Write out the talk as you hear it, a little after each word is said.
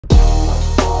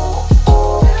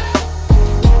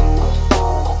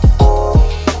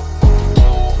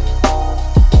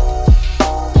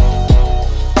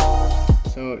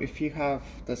if you have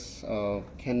this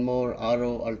Kenmore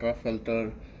RO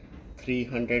Ultrafilter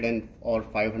 300 or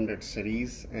 500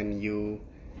 series and you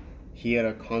hear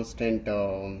a constant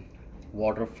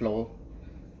water flow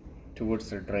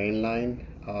towards the drain line,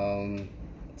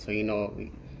 so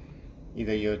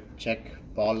either your check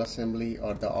ball assembly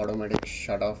or the automatic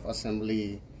shut-off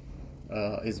assembly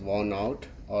is worn out,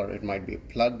 or it might be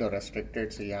plugged or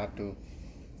restricted, so you have to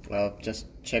just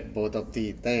check both of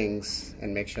the things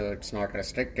and make sure it's not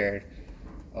restricted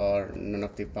or none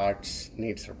of the parts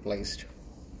needs replaced.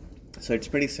 So it's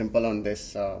pretty simple on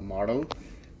this model.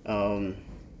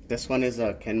 This one is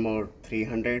a Kenmore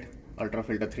 300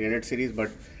 Ultrafilter 300 series, but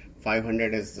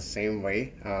 500 is the same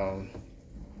way.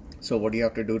 So what you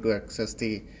have to do to access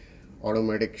the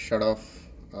automatic shut-off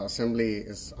assembly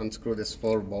is unscrew this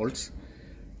 4 bolts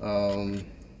and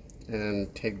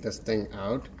take this thing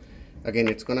out. Again,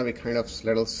 it's gonna be kind of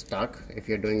little stuck if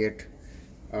you're doing it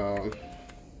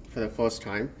for the first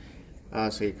time,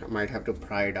 so you might have to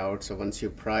pry it out. So once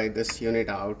you pry this unit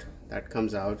out, that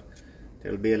comes out,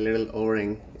 there will be a little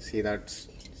o-ring. See, that's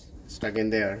stuck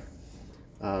in there.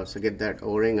 So get that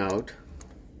o-ring out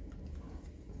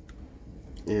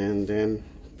and then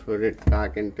put it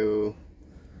back into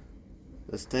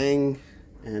this thing,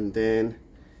 and then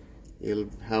you'll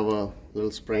have a little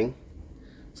spring.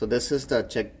 So this is the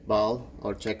check ball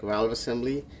or check valve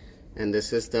assembly, and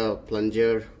this is the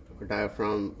plunger or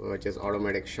diaphragm, which is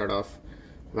automatic shut off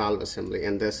valve assembly,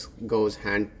 and this goes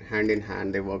hand in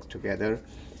hand, they work together.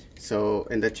 So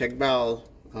in the check ball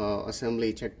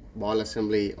assembly, check ball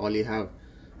assembly, all you have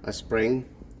a spring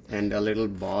and a little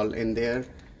ball in there.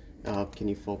 Can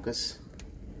you focus?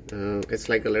 It's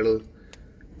like a little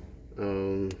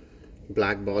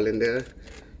black ball in there.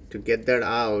 To get that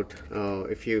out,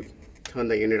 if you turn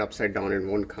the unit upside down, it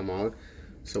won't come out.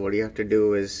 So what you have to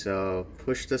do is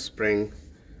push the spring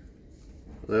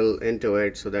a little into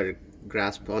it so that it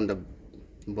grasps on the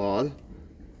ball,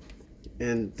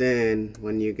 and then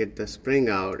when you get the spring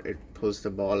out, it pulls the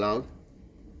ball out.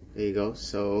 There you go.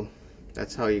 So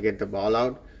that's how you get the ball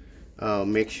out.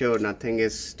 Make sure nothing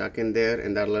is stuck in there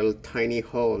in that little tiny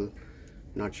hole.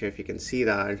 Not sure if you can see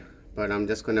that, but I'm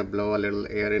just gonna blow a little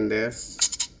air in there.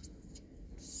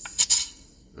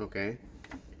 Okay,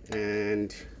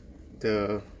 and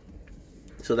so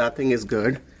that thing is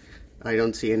good. I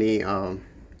don't see any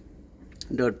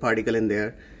dirt particle in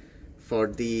there. For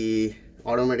the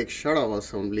automatic shut-off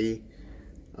assembly,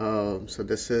 so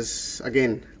this is,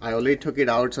 again, I already took it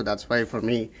out, so that's why for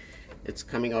me it's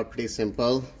coming out pretty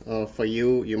simple. For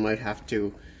you might have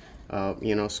to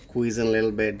squeeze in a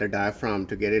little bit the diaphragm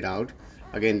to get it out.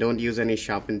 Again, don't use any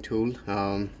sharpened tool.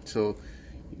 So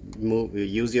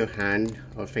use your hand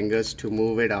or fingers to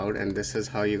move it out, and this is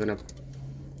how you're gonna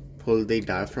pull the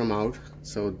diaphragm out.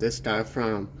 So this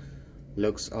diaphragm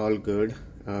looks all good.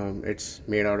 It's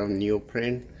made out of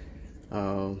neoprene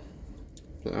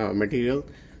material,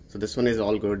 so this one is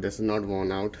all good. This is not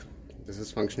worn out. This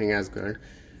is functioning as good.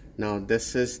 Now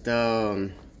this is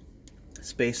the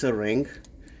spacer ring,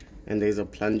 and there's a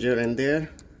plunger in there.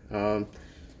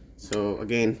 So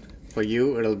again, for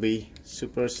you it'll be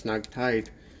super snug tight.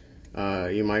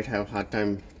 You might have a hard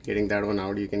time getting that one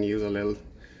out. You can use a little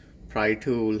pry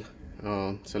tool.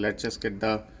 So let's just get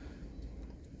the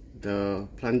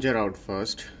plunger out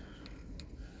first.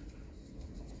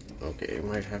 Okay, you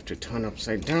might have to turn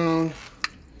upside down.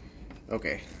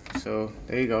 Okay, so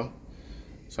there you go.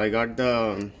 So I got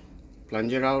the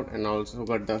plunger out and also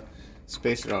got the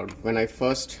spacer out. When I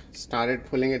first started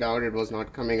pulling it out, it was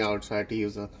not coming out, so I had to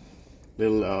use a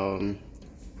little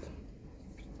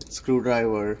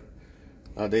screwdriver.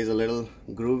 There's a little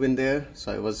groove in there,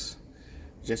 so I was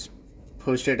just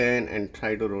pushed it in and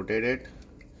tried to rotate it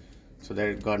so that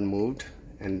it got moved,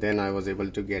 and then I was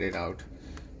able to get it out.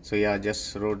 So yeah,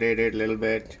 just rotate it a little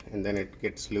bit and then it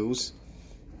gets loose,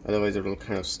 otherwise it will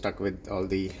kind of stuck with all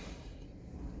the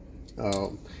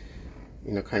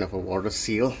kind of a water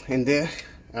seal in there.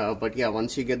 But yeah,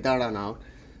 once you get that on out,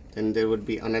 then there would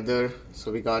be another.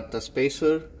 So we got the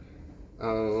spacer,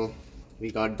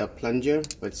 we got the plunger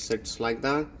which sits like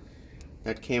that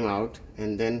came out,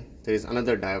 and then there is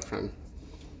another diaphragm.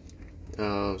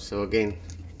 So again,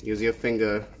 use your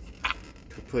finger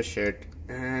to push it,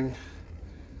 and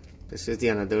this is the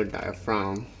another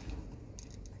diaphragm.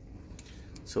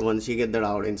 So once you get that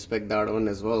out, inspect that one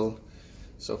as well.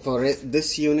 So for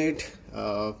this unit,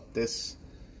 the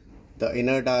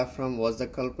inner diaphragm was the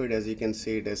culprit. As you can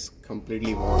see, it is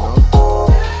completely worn out.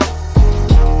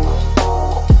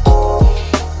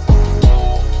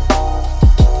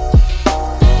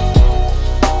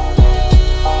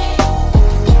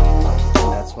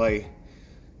 And that's why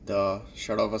the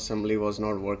shut-off assembly was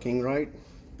not working right,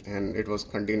 and it was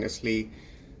continuously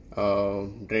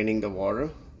draining the water,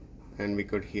 and we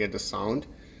could hear the sound.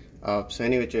 So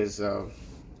anyway, which is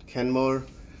Kenmore.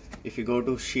 If you go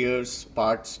to Sears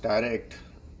Parts Direct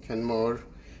Kenmore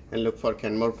and look for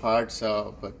Kenmore parts,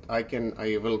 but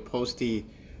I will post the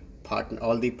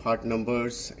all the part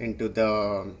numbers into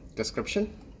the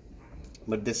description.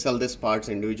 But they sell these parts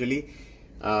individually.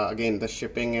 Again, the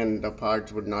shipping and the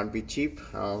parts would not be cheap.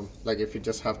 Like if you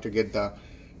just have to get the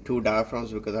 2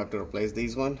 diaphragms, because I have to replace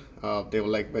these one, they were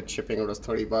like, with shipping it was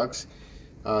 30 bucks.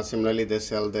 Similarly, they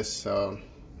sell this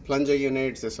plunger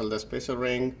units, they sell the spacer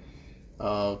ring,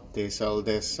 they sell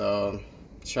this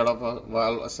shut-off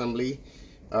valve assembly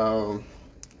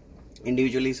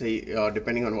individually. So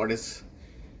depending on what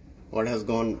has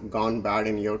gone bad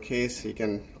in your case, you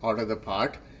can order the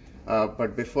part.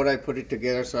 But before I put it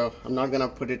together, so I'm not gonna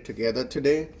put it together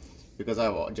today because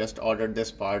I've just ordered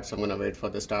this part, so I'm gonna wait for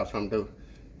the diaphragm to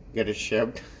get it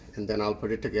shipped and then I'll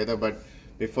put it together. But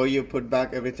before you put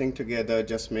back everything together,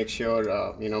 just make sure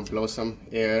you know, blow some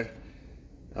air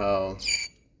and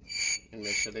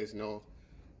make sure there's no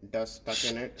dust stuck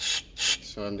in it.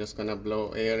 So I'm just gonna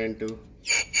blow air into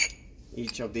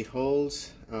each of the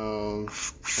holes and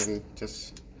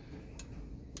just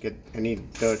get any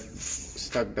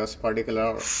stuck dust particle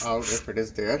out if it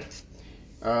is there.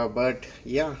 But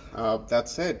yeah,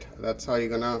 that's it. That's how you're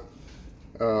gonna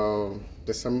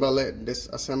disassemble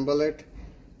it,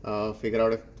 figure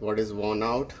out what is worn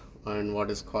out and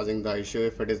what is causing the issue.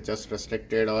 If it is just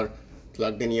restricted or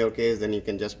plugged in your case, then you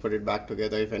can just put it back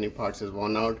together. If any parts is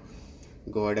worn out,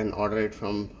 go ahead and order it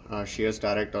from Sears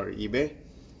Direct or eBay,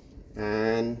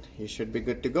 and you should be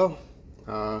good to go.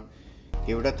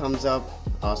 Give it a thumbs up,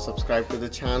 subscribe to the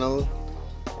channel,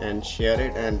 and share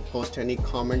it, and post any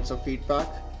comments or feedback,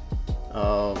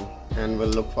 and we'll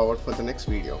look forward for the next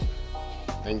video.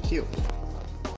 Thank you.